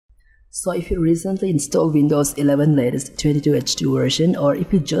So if you recently installed Windows 11 latest 22H2 version, or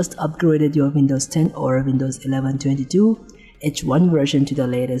if you just upgraded your Windows 10 or Windows 11 22H1 version to the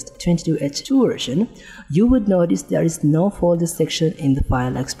latest 22H2 version, you would notice there is no folder section in the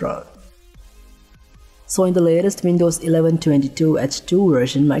File Explorer. So in the latest Windows 11 22H2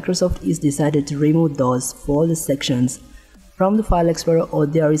 version, Microsoft is decided to remove those folder sections from the File Explorer, or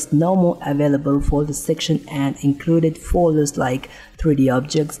there is no more available folder section and included folders like 3D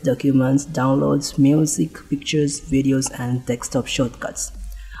objects, documents, downloads, music, pictures, videos and desktop shortcuts.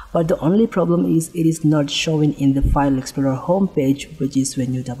 But the only problem is it is not showing in the File Explorer homepage, which is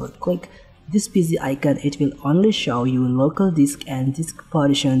when you double click this PC icon, it will only show you local disk and disk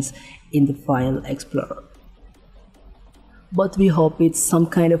partitions in the File Explorer. But we hope it's some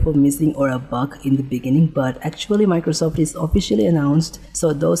kind of a missing or a bug in the beginning, but actually Microsoft is officially announced,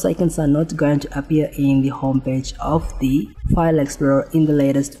 so those icons are not going to appear in the homepage of the File Explorer in the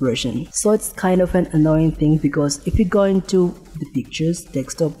latest version. So it's kind of an annoying thing, because if you go into the pictures,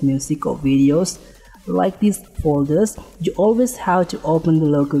 desktop, music or videos, like these folders, you always have to open the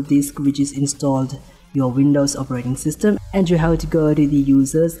local disk which is installed your Windows operating system, and you have to go to the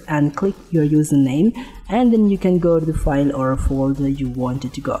users and click your username, and then you can go to the file or folder you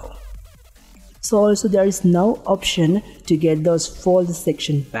wanted to go. So also there is no option to get those folder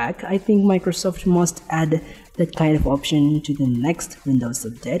section back. I think Microsoft must add that kind of option to the next Windows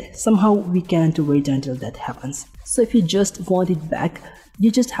update. Somehow we can't wait until that happens. So if you just want it back,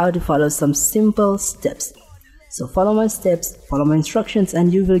 you just have to follow some simple steps. So follow my steps, follow my instructions,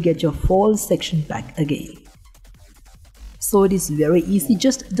 and you will get your folder section back again. So it is very easy.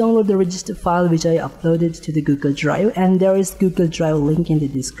 Just download the register file which I uploaded to the Google Drive, and there is Google Drive link in the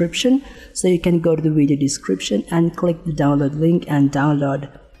description. So you can go to the video description and click the download link and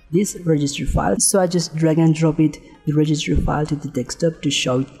download this registry file. So I just drag and drop the registry file to the desktop to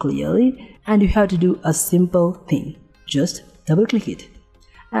show it clearly, and you have to do a simple thing. Just double click it,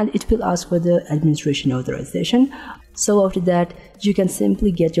 and it will ask for the administration authorization. So after that, you can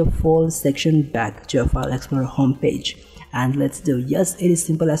simply get your folder section back to your File Explorer homepage. And let's do, yes, it is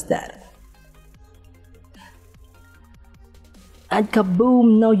simple as that. And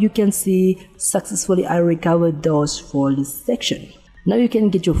kaboom, now you can see successfully I recovered those folder section. Now you can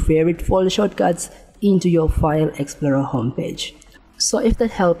get your favorite folder shortcuts into your File Explorer homepage. So if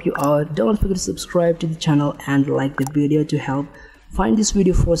that helped you out, don't forget to subscribe to the channel and like the video to help find this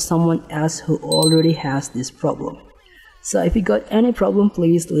video for someone else who already has this problem. So if you got any problem,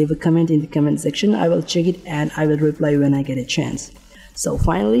 please leave a comment in the comment section. I will check it and I will reply when I get a chance. So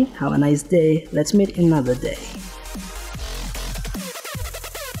finally, have a nice day. Let's meet another day.